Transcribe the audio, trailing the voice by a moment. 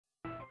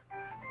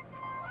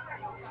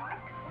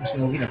Just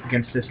gonna lean up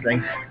against this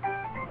thing.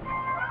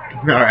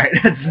 Alright,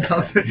 that's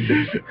enough.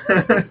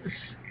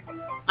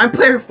 I'm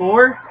player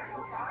 4?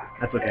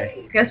 That's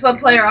okay. Guess what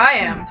player I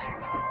am?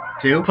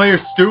 2? Player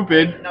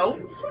stupid. Nope.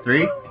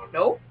 3?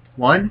 Nope.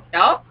 1?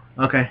 Nope.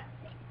 Okay.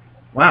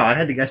 Wow, I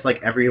had to guess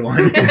like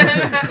everyone.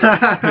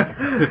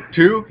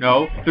 2?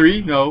 No.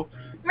 3? No.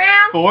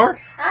 Meow. 4?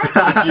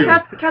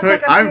 Cat's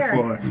like I'm here.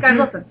 4. Guys,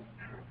 listen.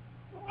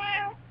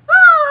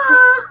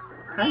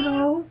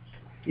 Hello.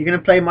 You gonna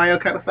play Mario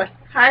Kart with us?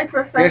 Hi,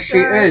 Professor. Yes, she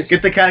is.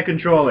 Get the cat a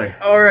controller.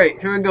 All right,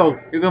 here we go.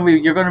 You're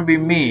gonna be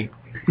me.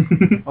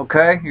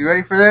 Okay, you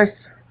ready for this?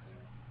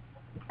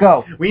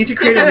 Go. We need to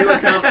create a new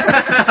account.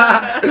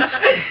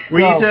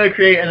 We need to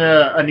create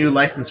a new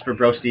license for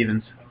Bro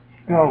Stevens.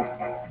 Go.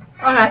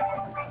 Okay.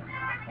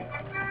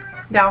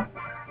 Down.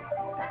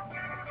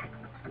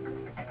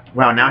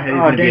 Wow, now Hayden's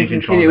Oh, gonna be in dancing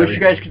control. kitty. of I wish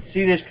you guys everything. could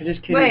see this, because this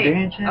kitty's Wait.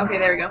 dancing. Okay,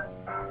 there we go.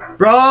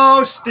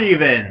 Bro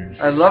Stevens.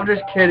 I love this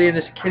kitty, and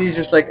this kitty's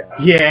just like,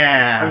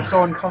 Yeah. I'm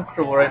so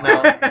uncomfortable right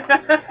now.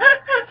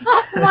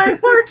 Oh, my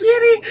poor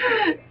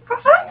kitty.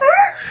 Professor.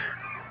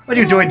 What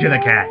are you doing to the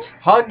cat?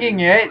 Hugging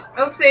it,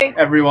 Oopsie.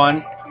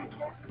 everyone.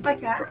 My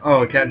cat.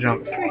 Oh, cat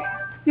jump.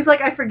 He's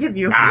like, I forgive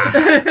you. Ah.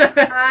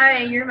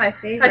 Hi, you're my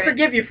favorite. I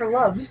forgive you for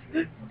love.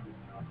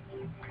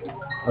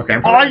 Okay.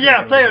 Oh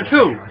yeah, player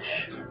 2.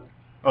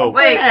 Oh.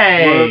 Wait,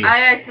 Hey. I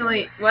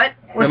actually, what?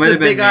 What's might the have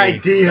been big me.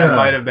 idea? That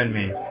might have been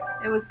me.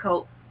 It was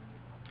Colt.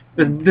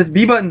 This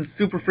B button's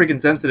super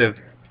freaking sensitive.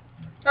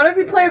 What if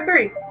you play a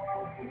 3?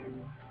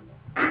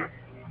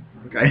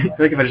 Okay. I feel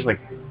like if I just like...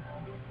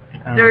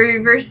 The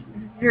reverse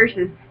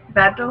versus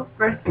battle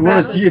versus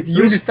Well, battle. it's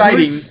you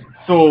deciding,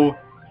 so...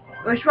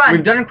 Which one?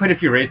 We've done quite a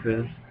few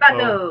races.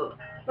 Battle.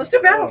 Let's do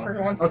battle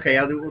for once. Okay,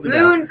 we'll do that.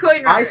 Moon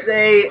coin I race.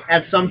 say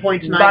at some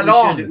point tonight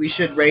Ballon. we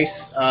should race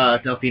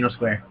Delfino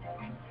Square.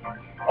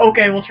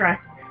 Okay, we'll try.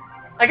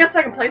 I guess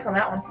I can place on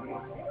that one.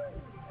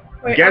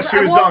 Wait, Guess I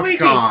who's want Donkey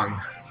Luigi.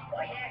 Kong?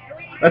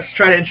 Let's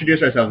try to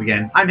introduce ourselves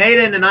again. I'm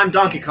Hayden and I'm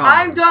Donkey Kong.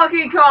 I'm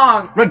Donkey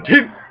Kong. Red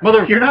team,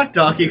 mother... You're not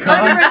Donkey Kong.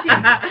 I'm red team.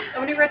 I'm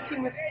gonna red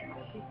team with...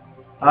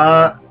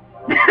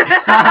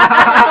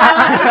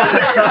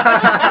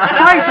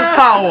 Hyper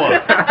power!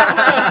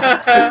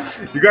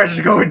 You guys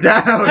are going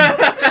down.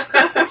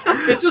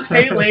 It's just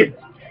Haley.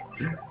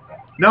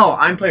 No,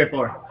 I'm player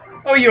 4.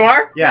 Oh, you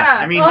are? Yeah, Yeah.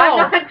 I mean, I'm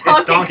not it's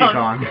Donkey Donkey Kong.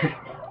 Kong.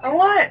 I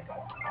want...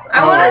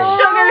 I want a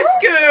sugar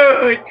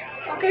scoot.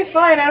 Okay,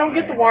 fine. I don't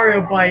get the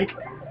Wario bike.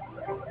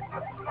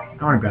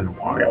 I want to be on the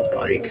Wario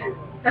bike.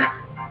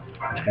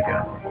 Let's get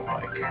on the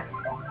bike.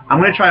 I'm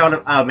gonna try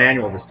on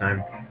manual this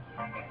time.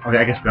 Okay,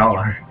 I guess we all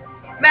are.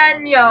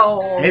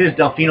 Manual. Hey, there's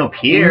Delfino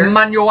Pier.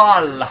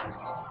 Manual.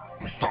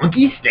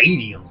 Funky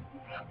Stadium.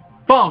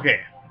 Funky.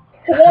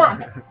 Oh,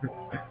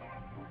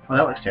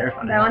 that looks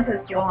terrifying. That one says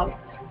job.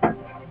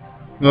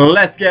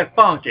 Let's get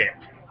funky.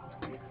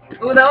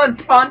 Ooh, that one's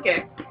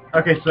funky.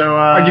 Okay, so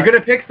Are you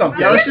gonna pick something?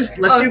 yeah, let's do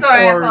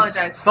sorry, I for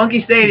apologize.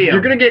 Funky Stadium.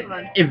 You're gonna get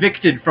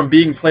evicted from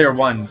being player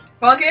 1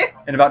 Funky?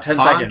 in about 10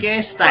 seconds.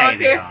 Funky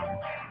Stadium.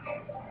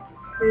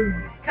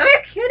 Come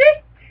here, kitty.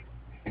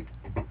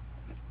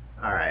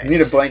 All right. You need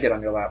a blanket on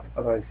your lap,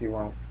 otherwise you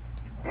won't.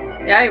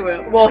 Yeah, I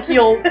will. Well,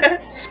 he'll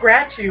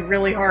scratch you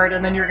really hard,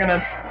 and then you're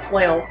gonna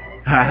flail.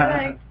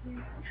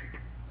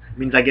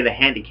 Means I get a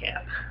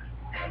handicap.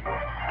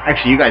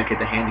 Actually, you guys get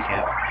the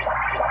handicap.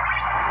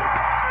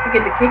 I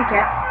get the kitty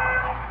cat.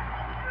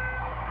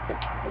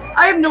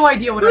 I have no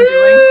idea what I'm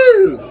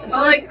doing.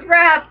 Holy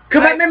crap.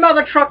 Come at me,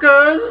 mother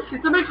truckers!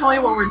 Can somebody tell me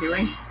what we're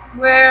doing?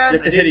 Where You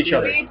have to hit each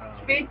other.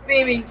 Speed,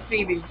 baby,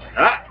 baby.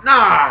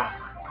 Nah.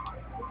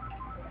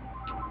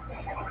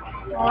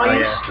 Oh, you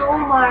yeah. stole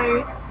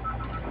my...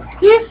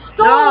 He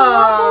stole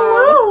my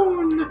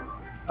balloon!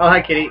 Oh,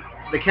 hi, Kitty.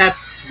 The cat's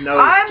nose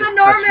I'm just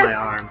enormous. touched my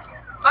arm.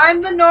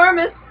 I'm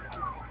enormous.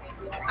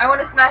 I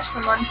want to smash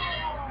someone.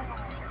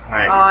 All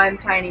right. Oh, I'm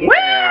tiny.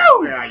 Where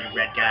are you,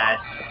 red guys?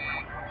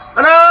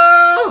 Oh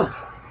no!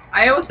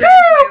 I almost Pew,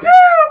 pew,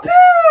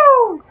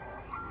 pew!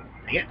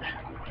 Dang it.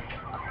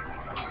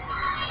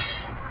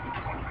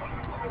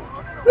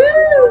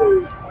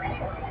 Woo!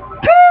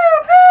 Pew,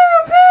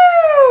 pew,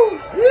 pew!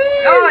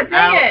 Oh,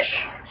 dang it!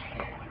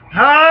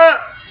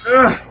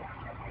 Ugh.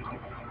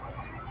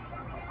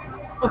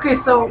 Okay,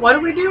 so what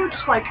do we do?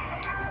 Just like...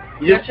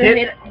 You just have to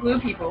hit blue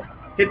people.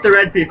 the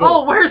red people.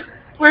 Oh, where's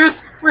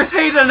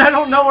Hayden? I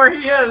don't know where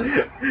he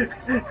is.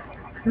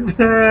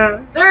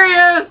 There he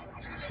is!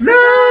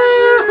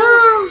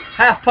 No!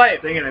 Half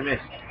pipe, Dang it, I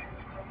missed.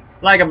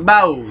 like a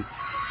bow.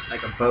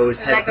 Like a bow's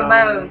Like a headphone.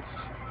 bow.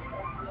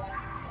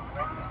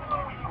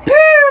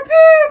 Pew,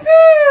 pew,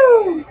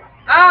 pew!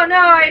 Oh no,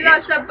 I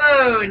lost a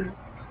bone.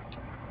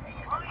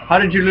 How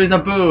did you lose a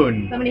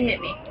boon? Somebody hit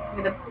me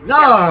with a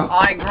No!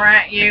 I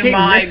grant you Keep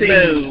my missing.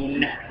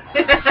 boon.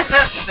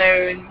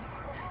 bone.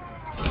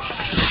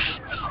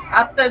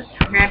 Up the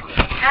ramp.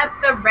 At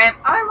the ramp.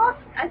 Oh, I lost.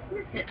 I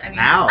missed it. I mean.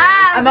 Ow.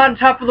 Ah, I'm on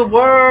top of the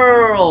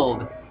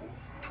world.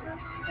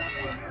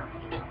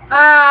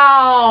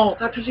 Ow!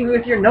 Stop touching me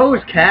with your nose,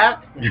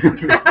 cat.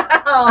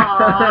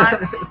 Aww.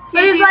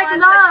 He's like, wants a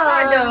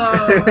no!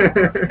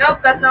 Nope,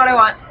 that's not what I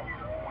want.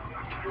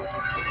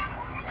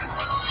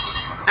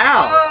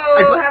 Ow!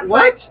 Oh, have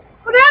what? fun.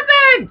 What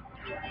happened?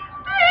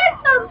 I hit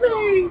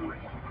something.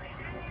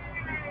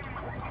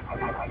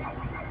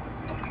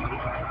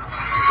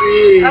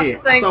 Hey, That's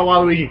the thing. I saw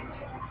Waluigi.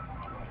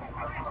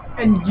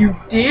 And you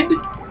did?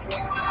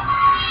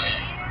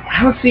 I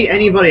don't see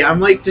anybody. I'm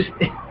like just.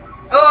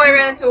 Oh, I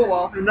ran into a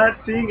wall. I'm not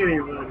seeing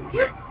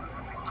anybody.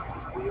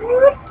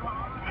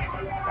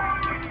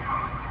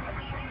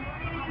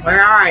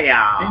 Where are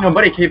y'all? Ain't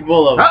nobody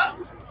capable of. Huh?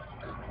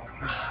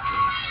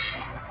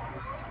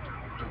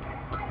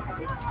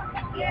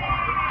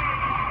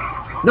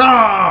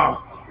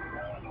 No!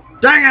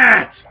 Dang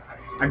it!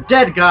 I'm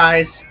dead,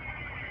 guys.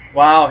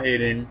 Wow,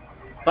 Hayden.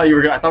 I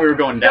thought we were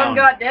going John down.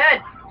 got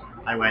dead.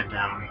 I went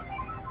down.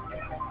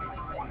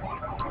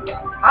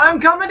 I'm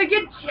coming to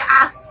get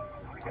ya!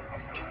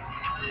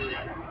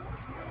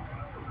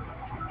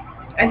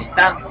 I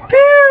stopped.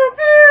 Pew,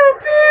 pew,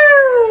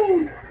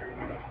 pew!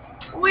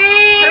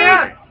 Whee! Turn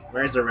around.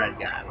 Where's the red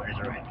guy? Where's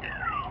the red guy?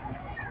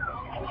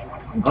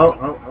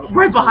 Oh.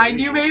 Right behind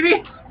you,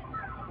 maybe?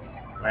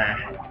 Where?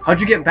 How'd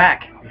you get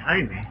back?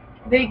 Behind me.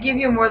 They give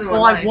you more than one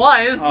Well, I life.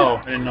 was. Oh,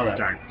 I didn't know that.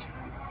 Darn it.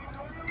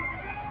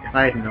 If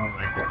I had known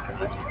like that.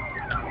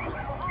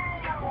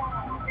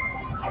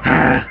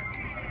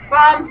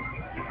 Bomb.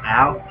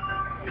 Ow.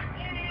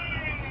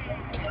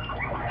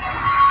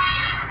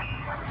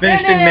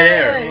 Finished in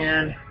midair.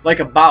 Man, Like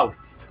a bout.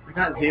 I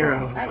got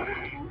 0.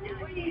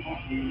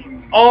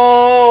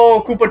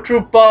 Oh, Koopa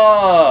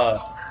Troopa!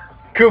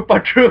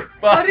 Koopa Troopa!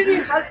 How did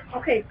you have...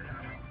 Okay.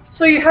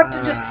 So you have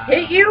to just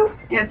hit you?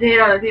 You have to hit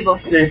other people.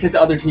 They hit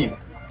the other team,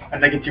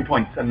 and that gets you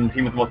points, and the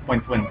team with the most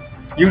points wins.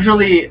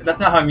 Usually, that's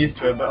not how I'm used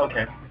to it, but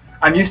okay.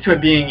 I'm used to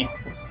it being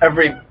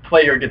every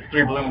player gets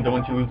 3 balloons, and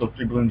once you lose those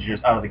 3 balloons, you're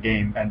just out of the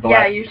game, and the Yeah,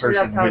 last usually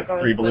person that's how it with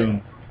goes, 3 but-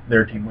 balloons,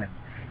 their team wins.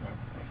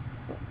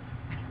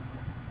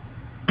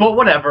 But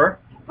whatever.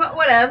 But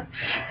whatever.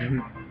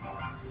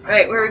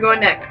 Alright, where are we going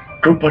next?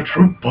 Koopa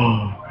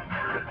Troopa.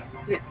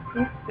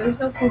 There's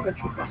no Koopa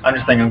Troopa. I'm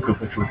just saying I'm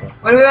Koopa Troopa.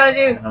 What do we want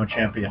to do? I'm a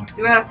champion. Do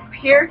we want to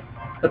pier?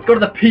 Let's go to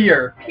the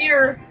pier.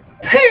 Pier.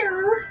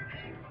 Pier.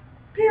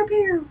 Pew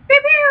pew.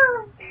 Pew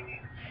pew.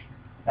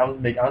 I was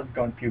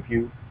going pew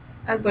pew.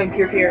 I was going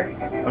pier.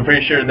 I'm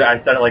pretty sure that I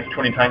said it like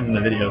 20 times in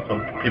the video, so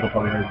people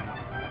probably heard it.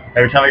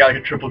 Every time I got like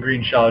a triple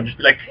green shell, I'd just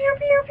be like pew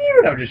pew pew,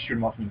 and I would just shoot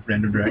them off in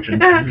random directions.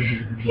 Da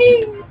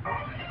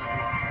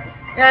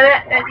da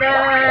da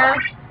da.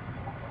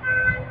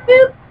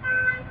 Boop.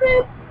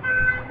 Boop.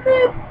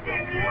 Boop.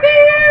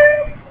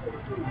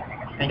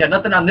 Boop. Ain't got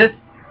nothing on this,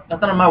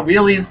 nothing on my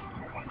wheelies.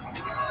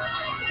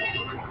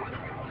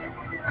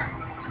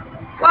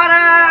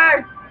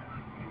 Water.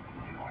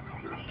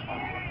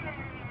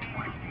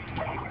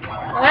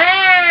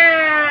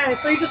 Ah,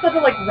 so you just have to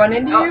like run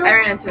into Oh, you? I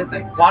ran into a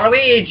thing.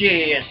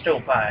 Waluigi is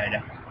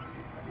stupid.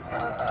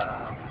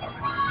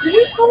 Did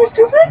you just call me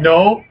stupid?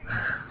 No,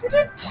 You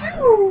did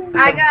too.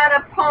 I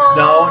got a pond.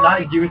 no,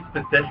 not you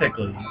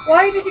specifically.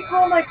 Why did you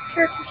call my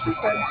character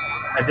stupid?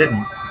 I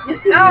didn't. Yes,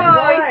 you did. Oh,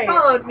 Why? he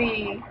followed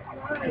me.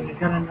 You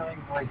got an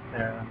annoying voice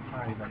there. I'm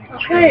sorry, buddy.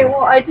 Okay,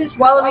 well, I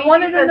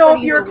wanted to says know that if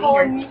he's you a were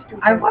calling wiener. me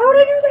stupid. Why would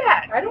I do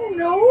that? I don't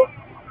know.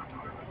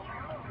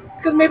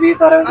 Because maybe you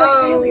thought I was like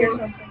Oh. Haley or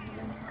something.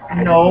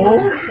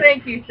 No.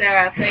 Thank you,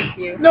 Sarah. Thank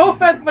you. No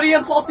offense, but he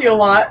insults you a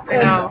lot. I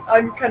know.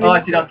 I'm kind of. Oh,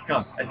 I see Donkey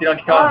Kong. I see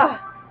Donkey Kong. Ah,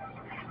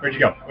 Where'd you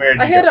go? Where'd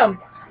you I hit go? him.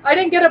 I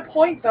didn't get a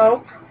point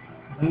though.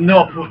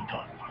 No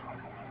punto.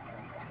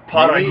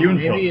 Para maybe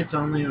Yunto. it's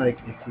only like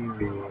if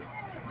you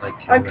like.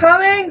 kill I'm them.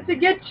 coming to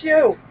get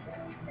you.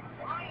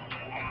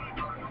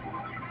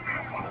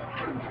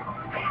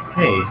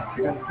 Hey, I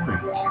got a point.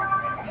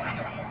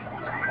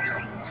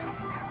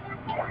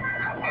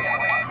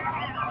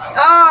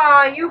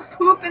 Ah, you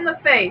poop in the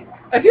face.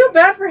 I feel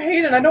bad for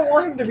Hayden. I don't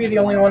want him to be the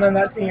only one on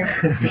that team.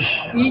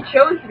 He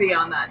chose to be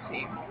on that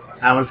team.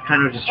 I was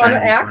kind of just On trying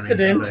to be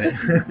accident. funny,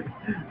 but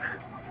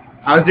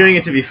I was doing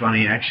it to be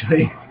funny,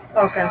 actually.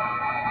 Okay.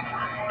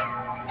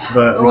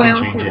 But Oh, we I can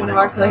only change hit it. one of next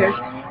our players.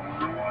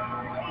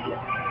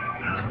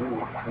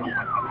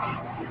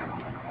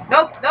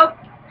 Nope, nope.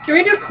 Can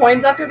we do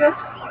coins after this?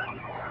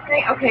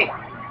 Okay,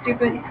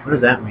 stupid. What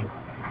does that mean?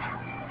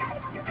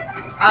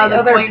 The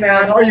other point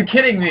battle. Are you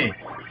kidding me?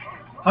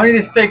 How many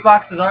of these fake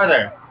boxes are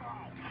there?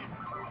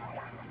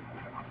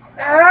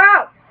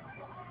 Ah!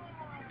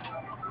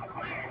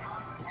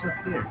 What's up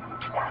here?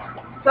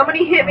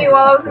 Somebody hit me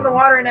while I was in the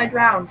water and I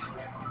drowned.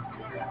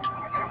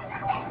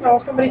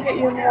 No, somebody hit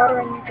you in the water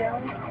and you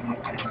drowned.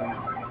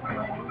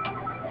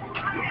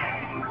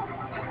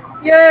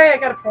 Yay, I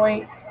got a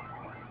point.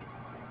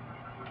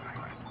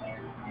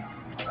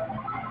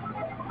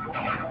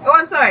 Oh,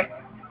 I'm sorry.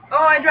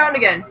 Oh, I drowned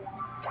again.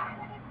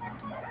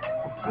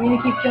 I'm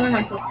gonna keep killing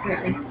myself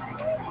apparently.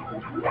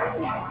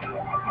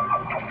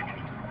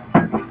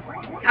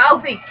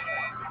 Healthy.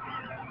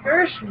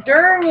 Gosh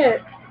darn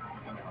it.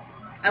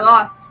 I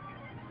lost.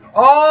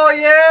 Oh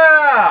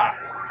yeah!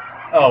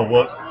 Oh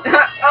whoops.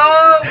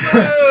 Oh,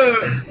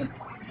 boo.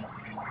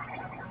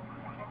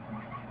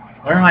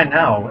 Where am I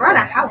now? We're at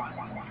a house.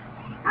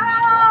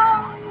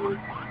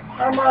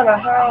 I'm on a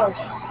house.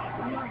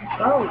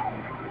 Oh.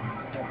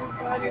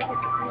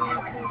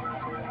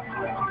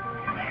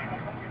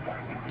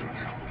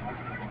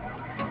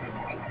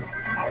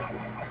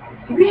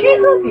 Did we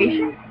change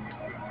location?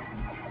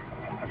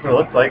 That's what it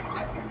looks like.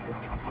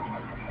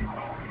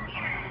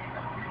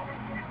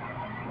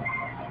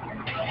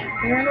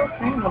 There are no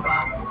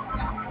thingamabob.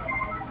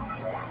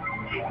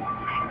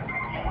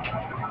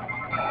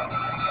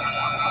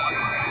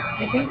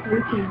 I think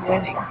Blue team's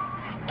winning.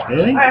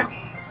 Really?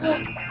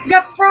 You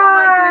got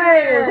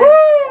fries! Woo!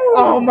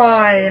 Oh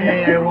my!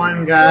 Hey, I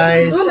won,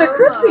 guys. Ooh, they're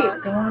crispy.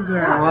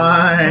 I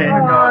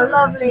won. Oh,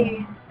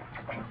 lovely.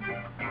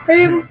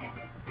 Cream.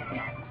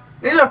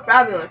 These are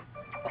fabulous.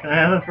 Can I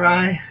have a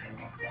fry?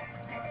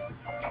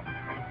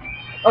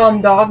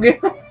 Dog.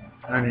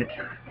 Darn it.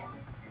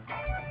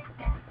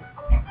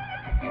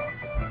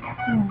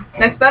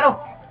 Next battle.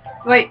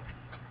 Wait,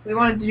 we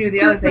wanted to do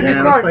the other thing.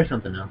 Yeah, let's play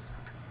something else.